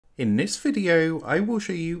In this video, I will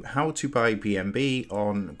show you how to buy BNB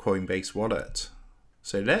on Coinbase wallet.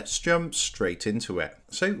 So let's jump straight into it.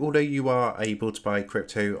 So although you are able to buy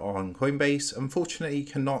crypto on Coinbase, unfortunately you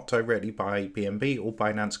cannot directly buy BNB or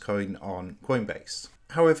Binance Coin on Coinbase.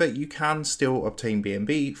 However, you can still obtain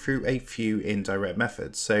BNB through a few indirect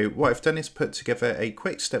methods. So what I've done is put together a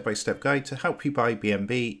quick step-by-step guide to help you buy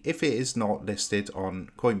BNB if it is not listed on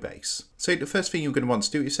Coinbase. So the first thing you're going to want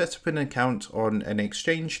to do is set up an account on an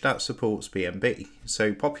exchange that supports BNB.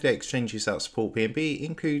 So popular exchanges that support BNB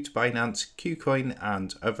include Binance, KuCoin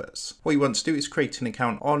and others. What you want to do is create an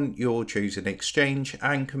account on your chosen exchange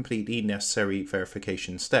and complete the necessary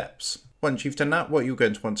verification steps. Once you've done that, what you're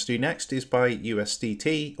going to want to do next is buy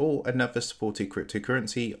USDT or another supported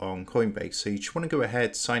cryptocurrency on Coinbase. So you just want to go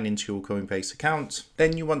ahead, sign into your Coinbase account.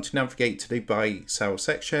 Then you want to navigate to the buy sell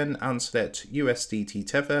section and select USDT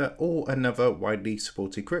Tether or another widely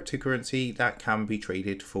supported cryptocurrency that can be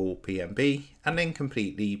traded for BNB, and then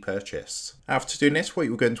complete the purchase. After doing this, what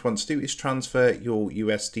you're going to want to do is transfer your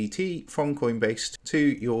USDT from Coinbase to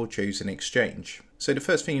your chosen exchange. So the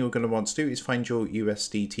first thing you're going to want to do is find your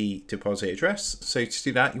USDT deposit address. So to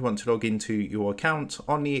do that, you want to log into your account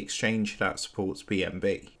on the exchange that supports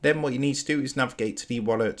BNB. Then what you need to do is navigate to the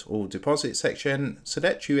wallet or deposit section,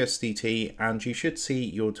 select USDT, and you should see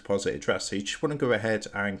your deposit address. So you just want to go ahead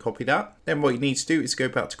and copy that. Then what you need to do is go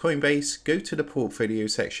back to Coinbase, go to the portfolio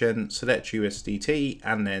section, select USDT,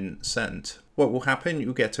 and then send. What will happen,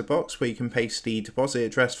 you'll get a box where you can paste the deposit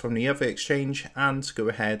address from the other exchange and go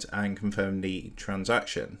ahead and confirm the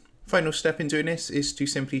transaction. Final step in doing this is to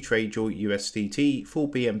simply trade your USDT for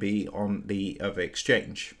BNB on the other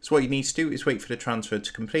exchange. So what you need to do is wait for the transfer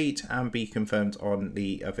to complete and be confirmed on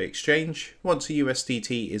the other exchange. Once the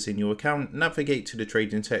USDT is in your account, navigate to the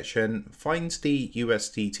trading section, find the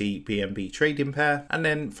USDT BNB trading pair, and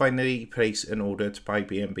then finally place an order to buy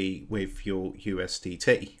BNB with your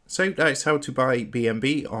USDT. So that's how to buy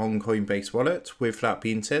BNB on Coinbase wallet. With that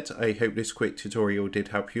being said, I hope this quick tutorial did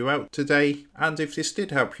help you out today. And if this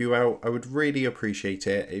did help you out, I would really appreciate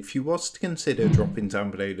it if you was to consider dropping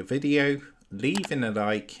down below the video, leaving a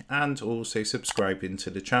like, and also subscribing to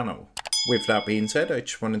the channel. With that being said, I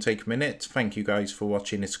just want to take a minute to thank you guys for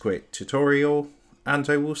watching this quick tutorial, and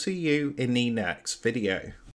I will see you in the next video.